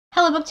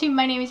Hello BookTube,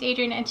 my name is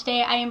Adrian and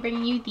today I am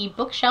bringing you the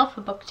bookshelf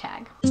book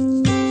tag.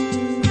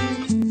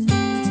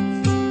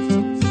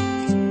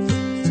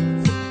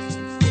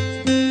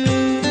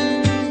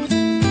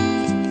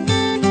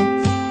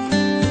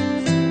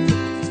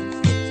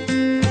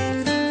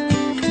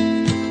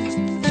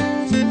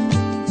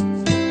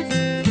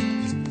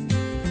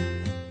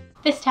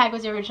 This tag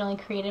was originally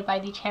created by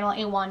the channel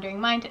A Wandering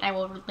Mind, and I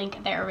will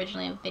link their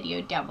original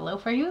video down below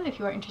for you if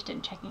you are interested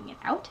in checking it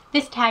out.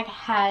 This tag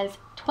has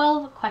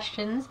 12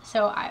 questions,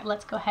 so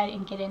let's go ahead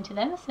and get into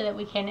them so that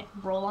we can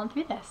roll on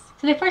through this.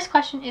 So the first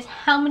question is,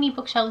 how many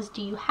bookshelves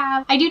do you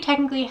have? I do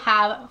technically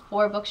have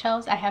 4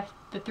 bookshelves. I have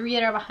the 3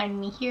 that are behind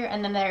me here,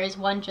 and then there is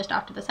one just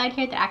off to the side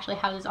here that actually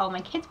houses all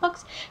my kids'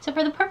 books. So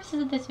for the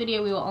purposes of this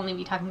video, we will only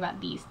be talking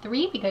about these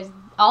 3 because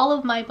all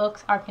of my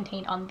books are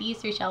contained on these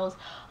 3 shelves,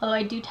 although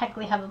I do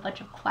technically have a bunch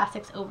of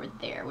classics over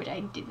there, which I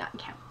did not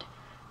count.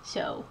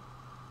 So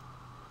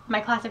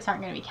my classics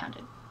aren't going to be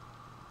counted.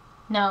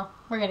 No,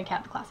 we're going to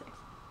count the classics.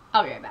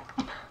 I'll be right back.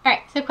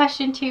 Alright, so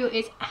question 2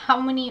 is, how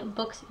many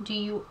books do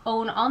you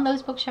own on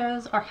those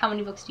bookshelves, or how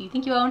many books do you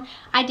think you own?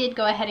 I did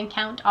go ahead and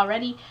count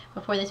already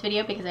before this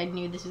video because I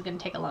knew this was going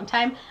to take a long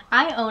time.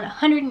 I own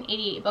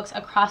 188 books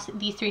across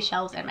these 3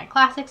 shelves and my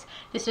classics.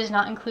 This does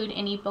not include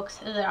any books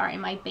that are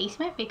in my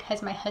basement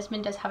because my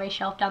husband does have a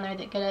shelf down there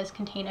that does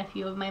contain a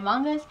few of my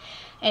mangas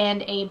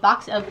and a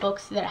box of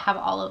books that have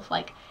all of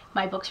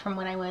my books from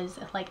when I was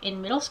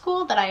in middle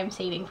school that I am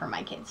saving for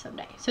my kids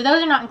someday. So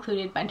those are not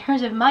included, but in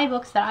terms of my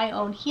books that I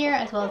own here,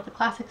 as well as the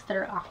classics that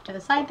are off to the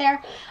side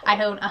there,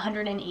 I own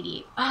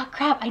 188. Oh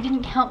crap, I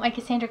didn't count my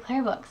Cassandra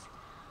Clare books.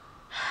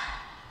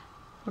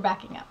 We're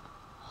backing up.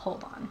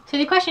 Hold on. So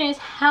the question is,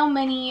 how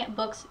many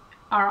books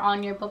are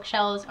on your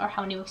bookshelves, or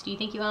how many books do you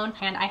think you own?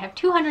 And I have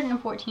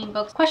 214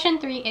 books. Question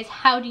 3 is,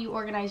 how do you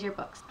organize your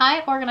books?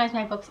 I organize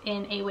my books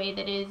in a way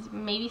that is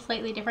maybe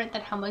slightly different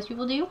than how most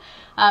people do.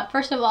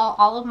 First of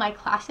all of my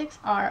classics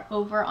are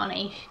over on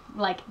a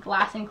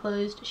glass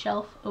enclosed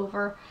shelf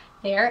over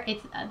there.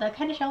 It's the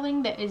kind of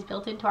shelving that is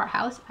built into our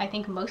house. I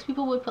think most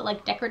people would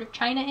put decorative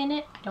china in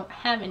it. I don't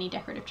have any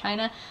decorative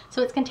china,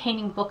 so it's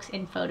containing books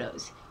and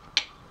photos.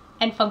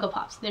 And Funko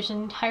Pops. There's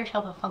an entire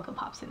shelf of Funko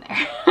Pops in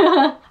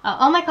there.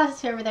 All my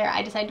classics are over there.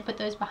 I decided to put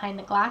those behind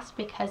the glass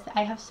because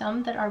I have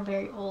some that are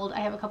very old. I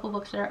have a couple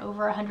books that are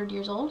over 100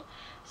 years old.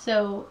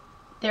 So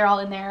they're all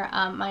in there.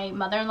 My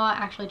mother-in-law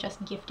actually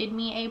just gifted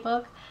me a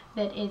book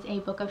that is a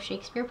book of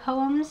Shakespeare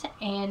poems,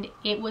 and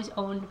it was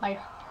owned by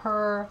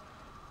her,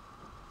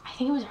 I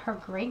think it was her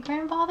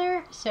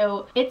great-grandfather.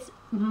 So it's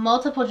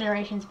multiple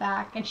generations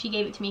back, and she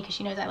gave it to me because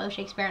she knows I love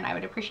Shakespeare and I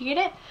would appreciate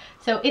it.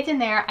 So it's in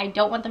there. I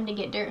don't want them to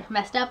get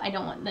messed up. I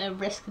don't want the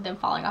risk of them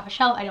falling off a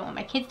shelf. I don't want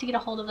my kids to get a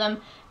hold of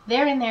them.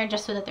 They're in there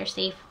just so that they're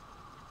safe.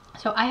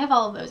 So I have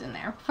all of those in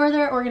there.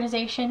 Further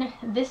organization,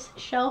 this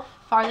shelf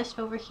farthest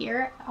over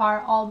here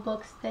are all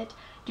books that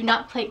do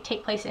not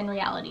take place in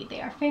reality.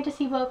 They are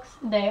fantasy books,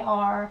 they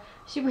are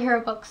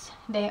superhero books,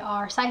 they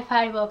are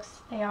sci-fi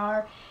books, they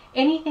are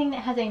anything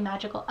that has a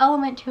magical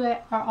element to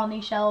it are on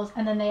these shelves,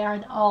 and then they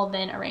are all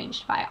then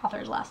arranged by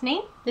author's last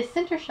name. This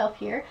center shelf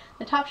here,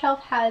 the top shelf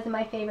has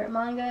my favorite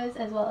mangas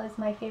as well as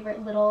my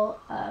favorite little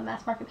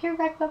mass market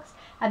paperback books,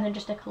 and then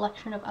just a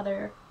collection of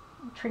other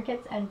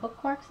trinkets and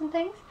bookmarks and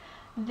things.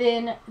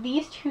 Then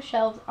these 2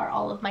 shelves are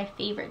all of my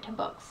favorite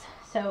books.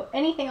 So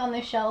anything on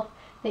this shelf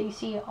that you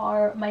see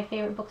are my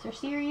favorite books or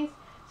series.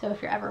 So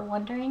if you're ever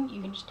wondering,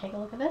 you can just take a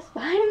look at this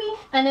behind me.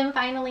 And then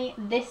finally,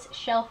 this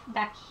shelf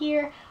back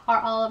here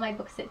are all of my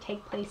books that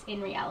take place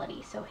in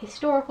reality. So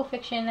historical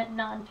fiction,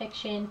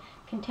 nonfiction,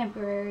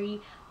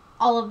 contemporary,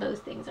 all of those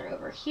things are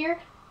over here.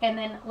 And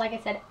then, like I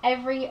said,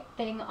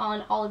 everything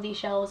on all of these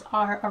shelves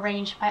are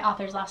arranged by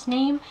author's last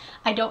name.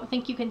 I don't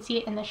think you can see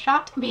it in the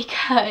shot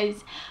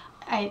because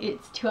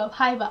it's too up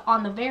high, but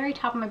on the very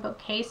top of my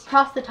bookcase,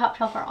 across the top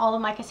shelf, are all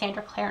of my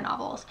Cassandra Clare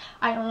novels.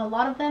 I own a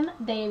lot of them.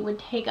 They would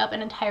take up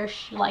an entire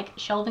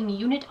shelving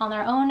unit on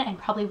their own, and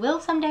probably will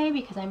someday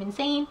because I'm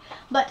insane,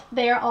 but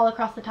they are all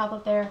across the top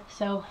of there.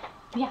 So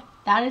yeah,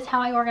 that is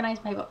how I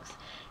organize my books.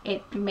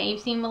 It may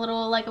seem a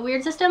little like a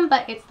weird system,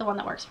 but it's the one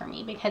that works for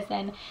me because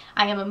then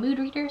I am a mood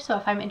reader. So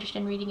if I'm interested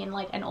in reading in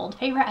an old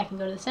favorite, I can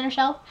go to the center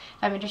shelf.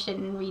 If I'm interested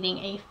in reading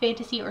a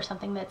fantasy or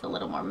something that's a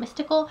little more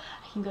mystical,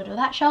 I can go to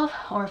that shelf.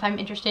 Or if I'm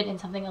interested in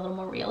something a little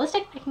more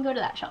realistic, I can go to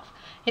that shelf.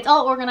 It's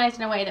all organized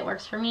in a way that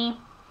works for me.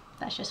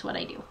 That's just what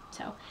I do.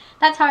 So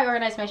that's how I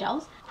organize my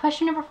shelves.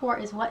 Question number 4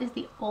 is, what is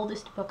the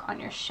oldest book on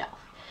your shelf?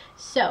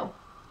 So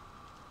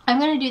I'm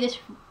going to do this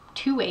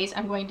 2 ways.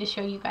 I'm going to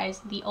show you guys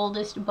the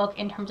oldest book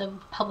in terms of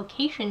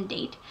publication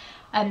date,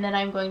 and then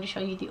I'm going to show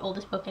you the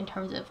oldest book in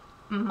terms of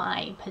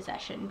my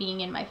possession,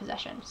 being in my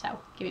possession. So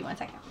give me 1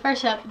 second.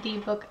 First up, the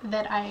book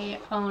that I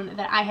own,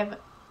 that I have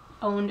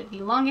owned the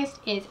longest,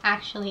 is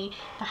actually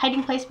The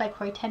Hiding Place by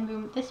Corrie ten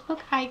Boom. This book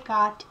I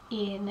got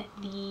in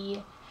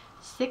the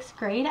 6th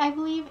grade, I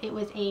believe. It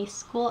was a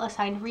school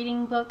assigned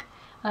reading book.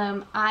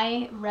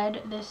 I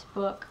read this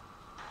book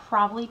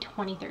probably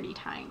 20-30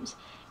 times.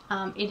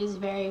 It is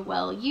very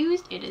well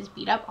used. It is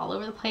beat up all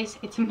over the place.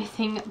 It's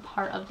missing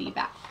part of the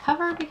back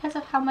cover because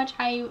of how much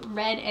I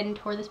read and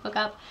tore this book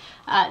up.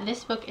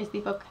 This book is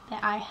the book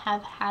that I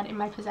have had in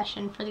my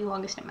possession for the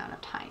longest amount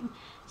of time.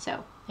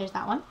 So there's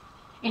that one.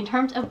 In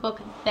terms of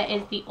book that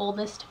is the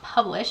oldest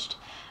published,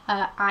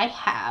 I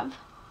have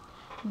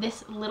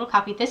this little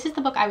copy. This is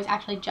the book I was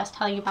actually just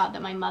telling you about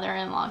that my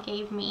mother-in-law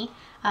gave me.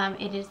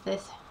 It is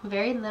this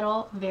very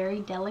little, very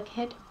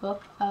delicate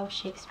book of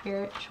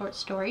Shakespeare short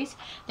stories.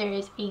 There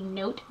is a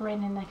note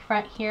written in the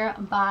front here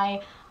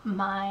by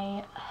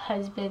my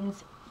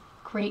husband's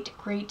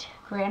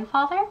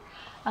great-great-grandfather.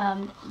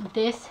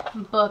 This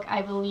book,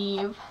 I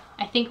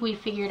think we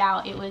figured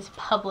out it was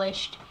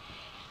published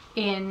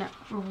in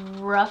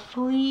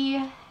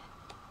roughly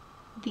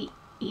the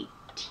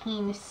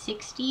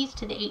 1860s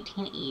to the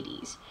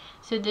 1880s.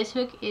 So this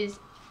book is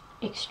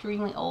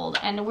extremely old,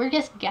 and we're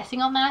just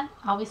guessing on that.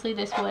 Obviously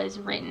this was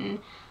written,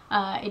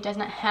 it does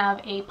not have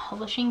a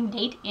publishing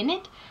date in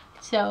it,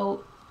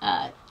 so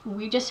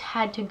we just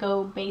had to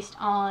go based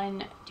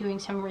on doing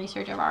some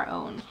research of our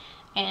own,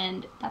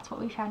 and that's what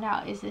we found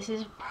out, is this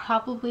is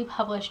probably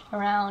published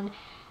around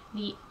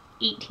the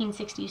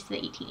 1860s to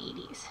the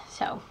 1880s.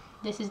 So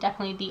this is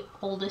definitely the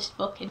oldest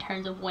book in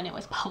terms of when it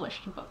was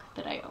published book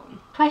that I own.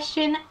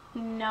 Question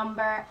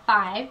number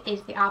 5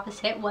 is the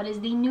opposite. What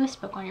is the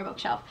newest book on your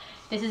bookshelf?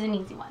 This is an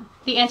easy one.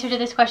 The answer to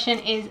this question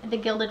is The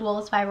Gilded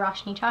Wolves by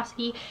Roshni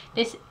Chokshi.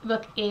 This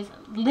book is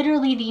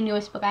literally the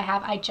newest book I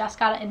have. I just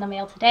got it in the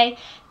mail today.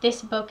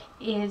 This book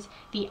is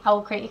the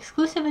Owl Crate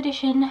exclusive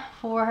edition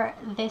for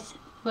this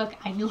book.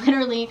 I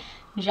literally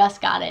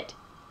just got it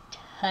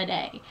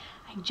today.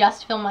 I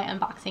just filmed my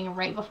unboxing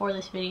right before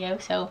this video,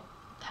 so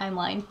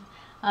timeline.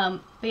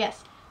 But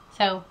yes,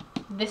 so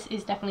this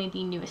is definitely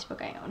the newest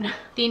book I own.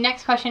 The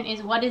next question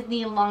is, what is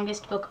the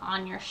longest book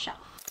on your shelf?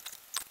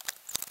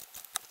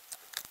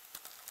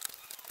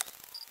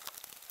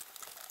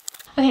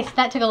 Okay, so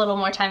that took a little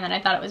more time than I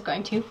thought it was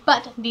going to,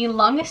 but the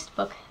longest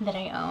book that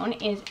I own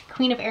is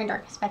Queen of Air and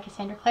Darkness by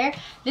Cassandra Clare.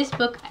 This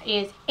book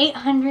is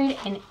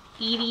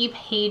 880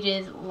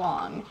 pages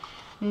long,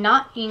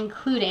 not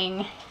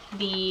including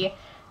the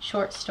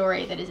short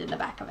story that is in the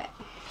back of it.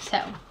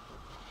 So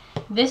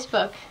this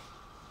book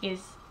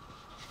is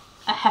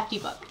a hefty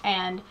book,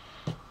 and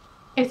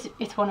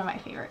it's one of my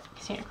favorite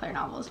Cassandra Clare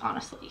novels,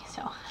 honestly.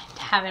 So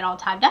to have it all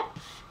typed up,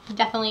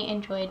 definitely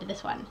enjoyed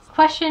this one.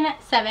 Question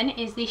 7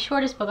 is the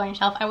shortest book on your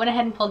shelf. I went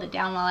ahead and pulled it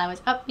down while I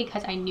was up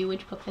because I knew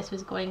which book this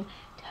was going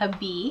to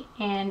be,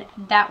 and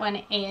that one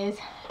is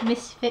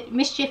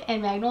Mischief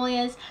and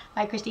Magnolias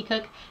by Christy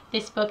Cook.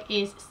 This book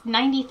is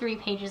 93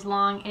 pages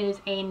long. It is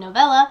a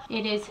novella.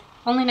 It is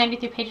only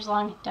 93 pages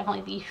long.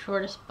 Definitely the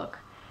shortest book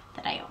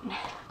that I own.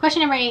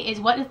 Question number 8 is,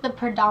 what is the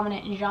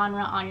predominant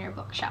genre on your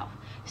bookshelf?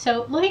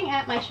 So looking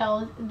at my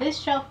shelves, this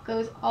shelf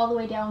goes all the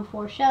way down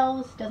 4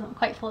 shelves, doesn't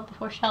quite fill up the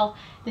 4th shelf.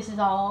 This is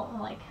all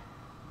like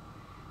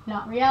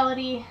not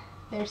reality.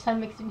 There's some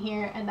mixed in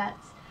here, and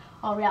that's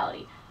all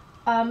reality.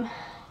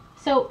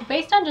 So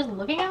based on just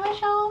looking at my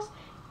shelves,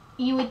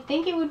 you would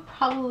think it would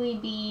probably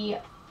be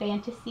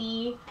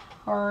fantasy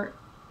or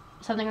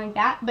something like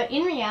that, but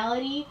in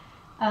reality,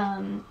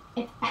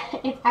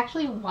 it's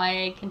actually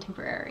YA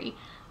contemporary.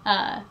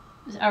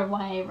 Or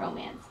YA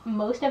romance.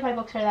 Most of my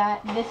books are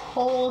that. This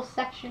whole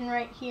section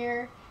right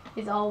here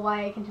is all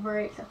YA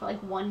contemporary except for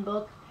like one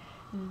book.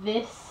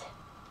 This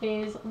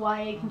is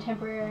YA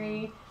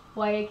contemporary,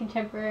 YA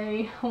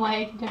contemporary,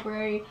 YA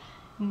contemporary.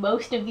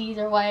 Most of these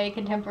are YA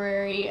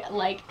contemporary.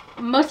 Like,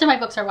 most of my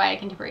books are YA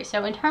contemporary.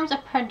 So in terms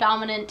of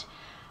predominant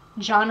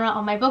genre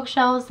on my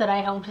bookshelves that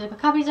I own physical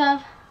copies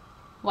of,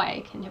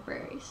 YA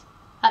contemporaries.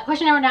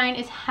 Question number 9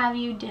 is, have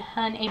you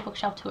done a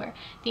bookshelf tour?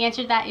 The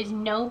answer to that is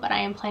no, but I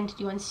am planning to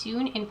do one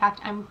soon. In fact,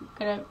 I'm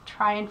gonna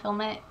try and film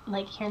it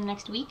like here in the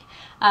next week.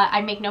 I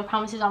make no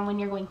promises on when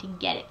you're going to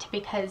get it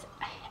because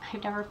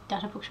I've never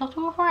done a bookshelf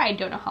tour before. I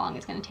don't know how long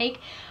it's gonna take.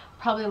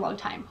 Probably a long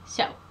time.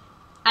 So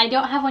I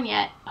don't have one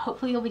yet.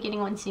 Hopefully you'll be getting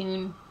one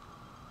soon.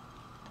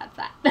 That's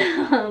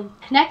that.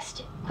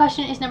 Next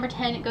question is number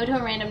 10. Go to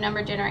a random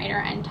number generator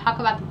and talk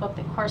about the book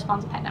that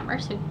corresponds with that number.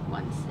 So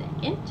 1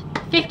 second.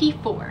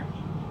 54.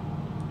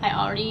 I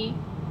already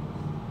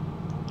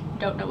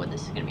don't know what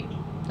this is going to be.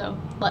 So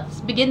let's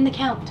begin the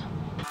count.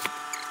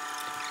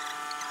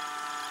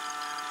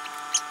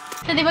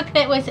 So the book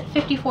that was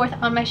 54th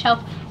on my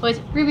shelf was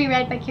Ruby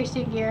Red by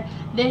Kirsten Gier.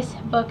 This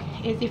book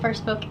is the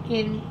first book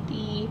in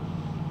the,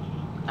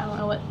 I don't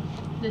know what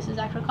this is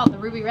actually called, the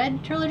Ruby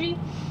Red trilogy.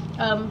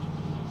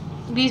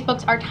 These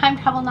books are time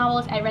travel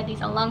novels. I read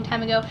these a long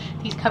time ago.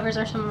 These covers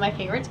are some of my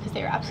favorites because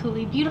they are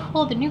absolutely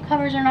beautiful. The new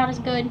covers are not as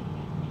good.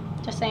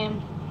 Just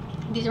saying.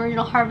 These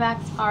original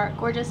hardbacks are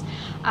gorgeous.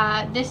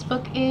 This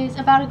book is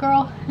about a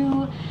girl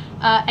who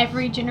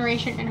every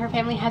generation in her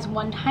family has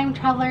one time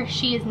traveler.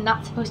 She is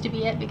not supposed to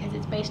be it because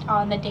it's based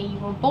on the day you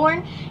were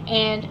born,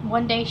 and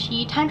one day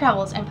she time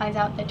travels and finds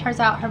out that turns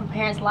out her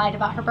parents lied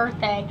about her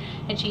birthday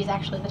and she's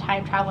actually the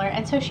time traveler,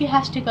 and so she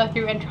has to go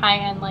through and try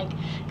and like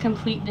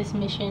complete this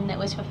mission that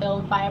was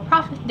fulfilled by a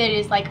prophet that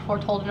is like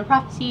foretold in a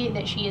prophecy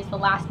that she is the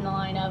last in the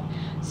line of.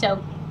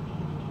 So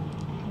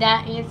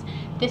that is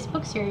this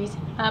book series.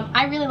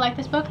 I really like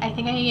this book. I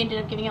think I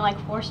ended up giving it like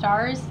 4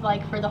 stars,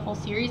 like for the whole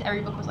series.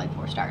 Every book was like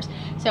 4 stars.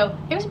 So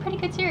it was a pretty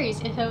good series.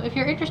 So if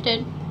you're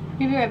interested,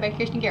 Review Read by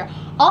Kirsten Gier.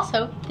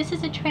 Also, this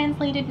is a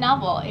translated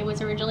novel. It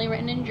was originally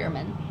written in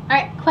German.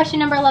 Alright, question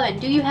number 11.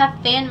 Do you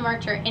have fan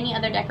merch or any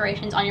other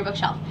decorations on your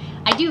bookshelf?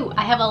 I do.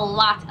 I have a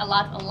lot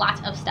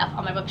of stuff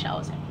on my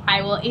bookshelves.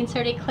 I will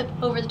insert a clip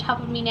over the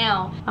top of me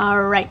now.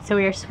 Alright, so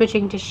we are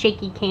switching to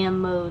shaky cam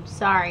mode.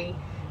 Sorry.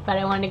 But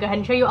I wanted to go ahead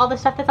and show you all the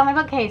stuff that's on my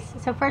bookcase.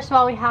 So first of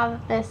all, we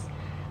have this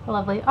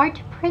lovely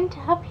art print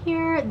up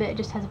here that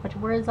just has a bunch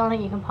of words on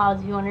it. You can pause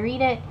if you want to read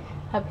it.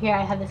 Up here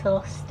I have this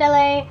little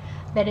stele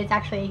that is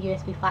actually a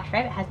USB flash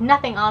drive. It has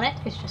nothing on it.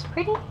 It's just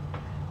pretty.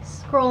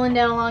 Scrolling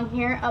down along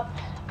here, up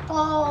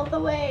all the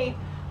way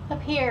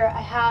up here,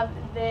 I have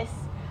this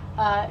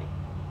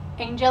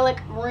angelic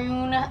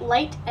rune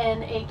light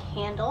and a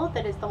candle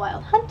that is the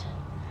Wild Hunt.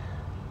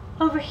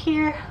 Over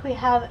here we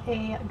have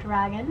a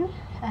dragon,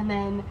 and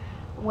then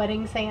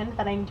wedding sand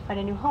that I need to find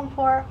a new home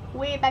for.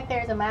 Way back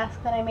there is a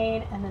mask that I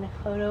made, and then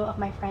a photo of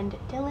my friend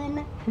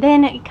Dylan.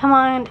 Then come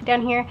on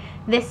down here.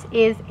 This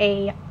is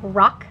a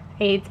rock.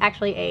 It's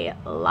actually a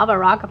lava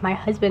rock. My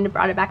husband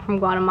brought it back from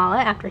Guatemala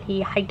after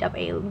he hiked up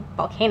a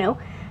volcano,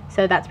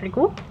 so that's pretty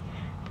cool.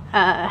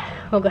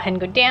 We'll go ahead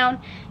and go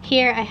down.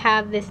 Here I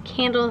have this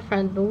candle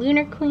from the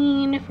Lunar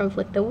Queen from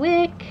Flick the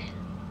Wick.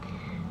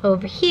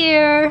 Over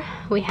here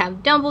we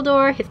have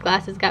Dumbledore. His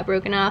glasses got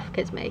broken off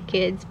because my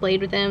kids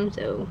played with him,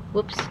 so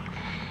whoops.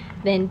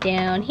 Then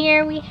down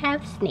here we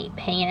have Snape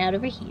hanging out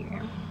over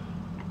here.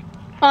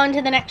 On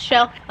to the next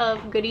shelf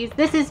of goodies.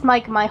 This is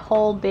like my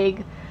whole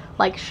big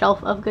like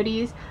shelf of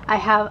goodies. I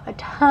have a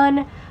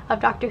ton of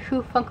Doctor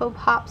Who Funko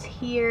Pops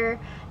here.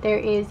 There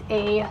is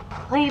a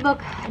playbook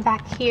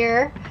back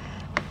here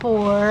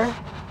for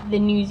the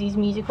Newsies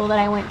musical that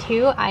I went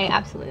to. I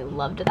absolutely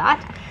loved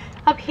that.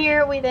 Up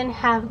here we then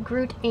have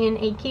Groot in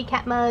a kitty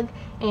cat mug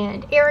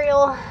and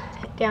Ariel.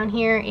 Down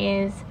here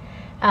is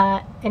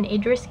an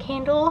Idris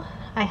candle.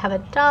 I have a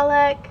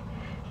Dalek.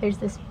 There's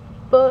this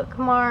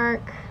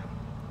bookmark,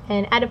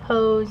 an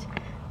adipose,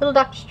 little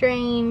Doctor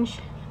Strange,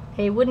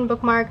 a wooden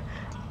bookmark.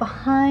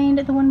 Behind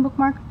the wooden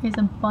bookmark is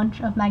a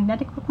bunch of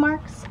magnetic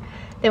bookmarks.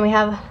 Then we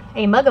have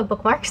a mug of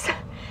bookmarks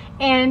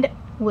and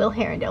Will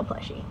Herondale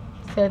plushie.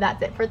 So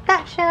that's it for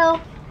that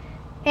shelf.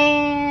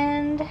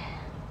 And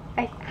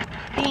I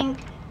think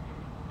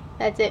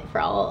that's it for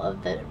all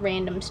of the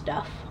random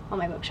stuff on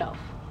my bookshelf.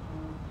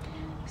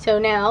 So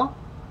now,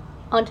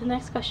 on to the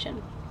next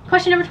question.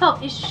 Question number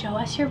 12 is show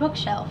us your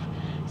bookshelf.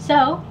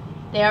 So,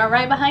 they are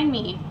right behind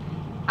me.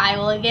 I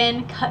will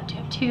again cut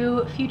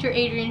to future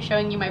Adrian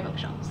showing you my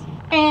bookshelves.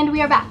 And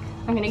we are back.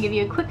 I'm going to give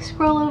you a quick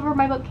scroll over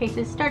my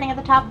bookcases, starting at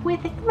the top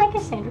with my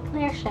Cassandra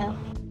Clare shelf.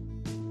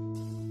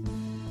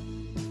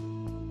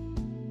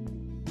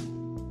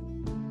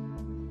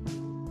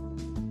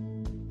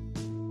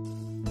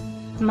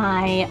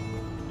 My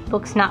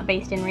books not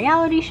based in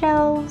reality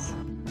shelves.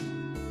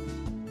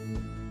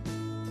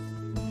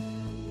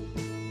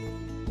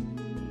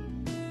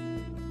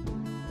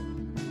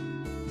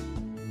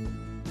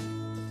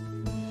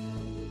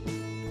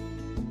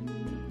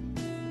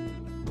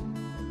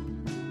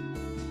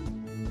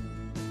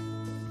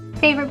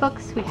 Favorite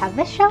books, we have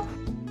this shelf.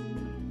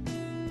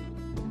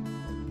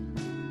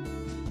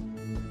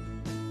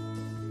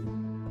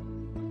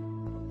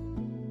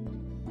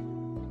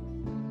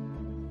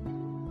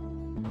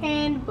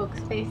 And books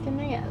based in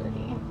reality.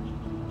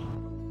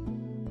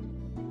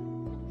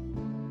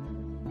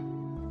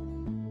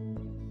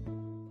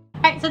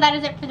 Alright, so that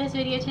is it for this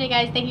video today,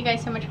 guys. Thank you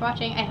guys so much for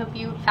watching. I hope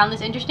you found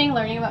this interesting,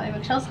 learning about my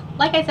bookshelves.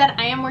 Like I said,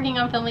 I am working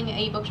on filming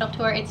a bookshelf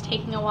tour. It's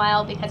taking a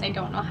while because I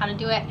don't know how to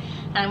do it,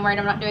 and I'm worried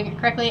I'm not doing it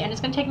correctly, and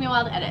it's going to take me a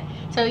while to edit.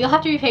 So you'll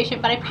have to be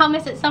patient, but I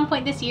promise at some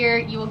point this year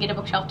you will get a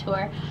bookshelf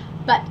tour.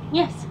 But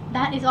yes,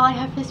 that is all I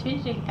have for this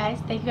video today, guys.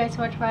 Thank you guys so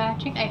much for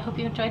watching. I hope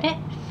you enjoyed it,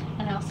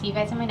 and I'll see you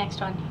guys in my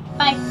next one.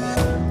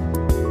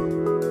 Bye!